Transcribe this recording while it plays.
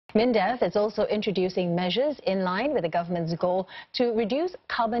MINDEF is also introducing measures in line with the government's goal to reduce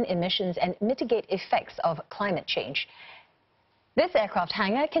carbon emissions and mitigate effects of climate change. This aircraft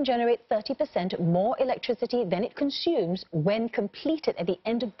hangar can generate 30% more electricity than it consumes when completed at the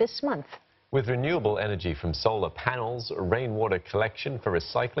end of this month. With renewable energy from solar panels, rainwater collection for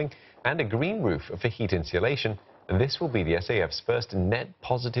recycling, and a green roof for heat insulation, this will be the SAF's first net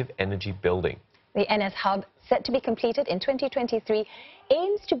positive energy building. The NS Hub, set to be completed in 2023,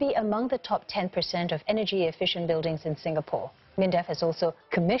 aims to be among the top 10% of energy-efficient buildings in Singapore. MINDEF has also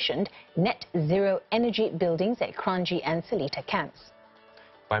commissioned net zero energy buildings at Kranji and Seletar camps.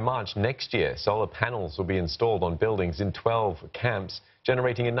 By March next year, solar panels will be installed on buildings in 12 camps,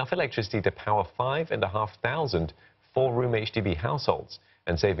 generating enough electricity to power 5,500 four-room HDB households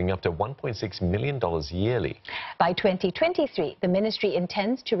and saving up to $1.6 million yearly. By 2023, the ministry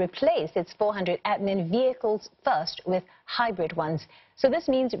intends to replace its 400 admin vehicles first with hybrid ones. So this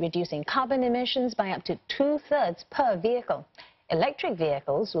means reducing carbon emissions by up to 2/3 per vehicle. Electric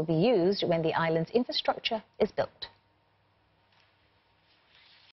vehicles will be used when the island's infrastructure is built.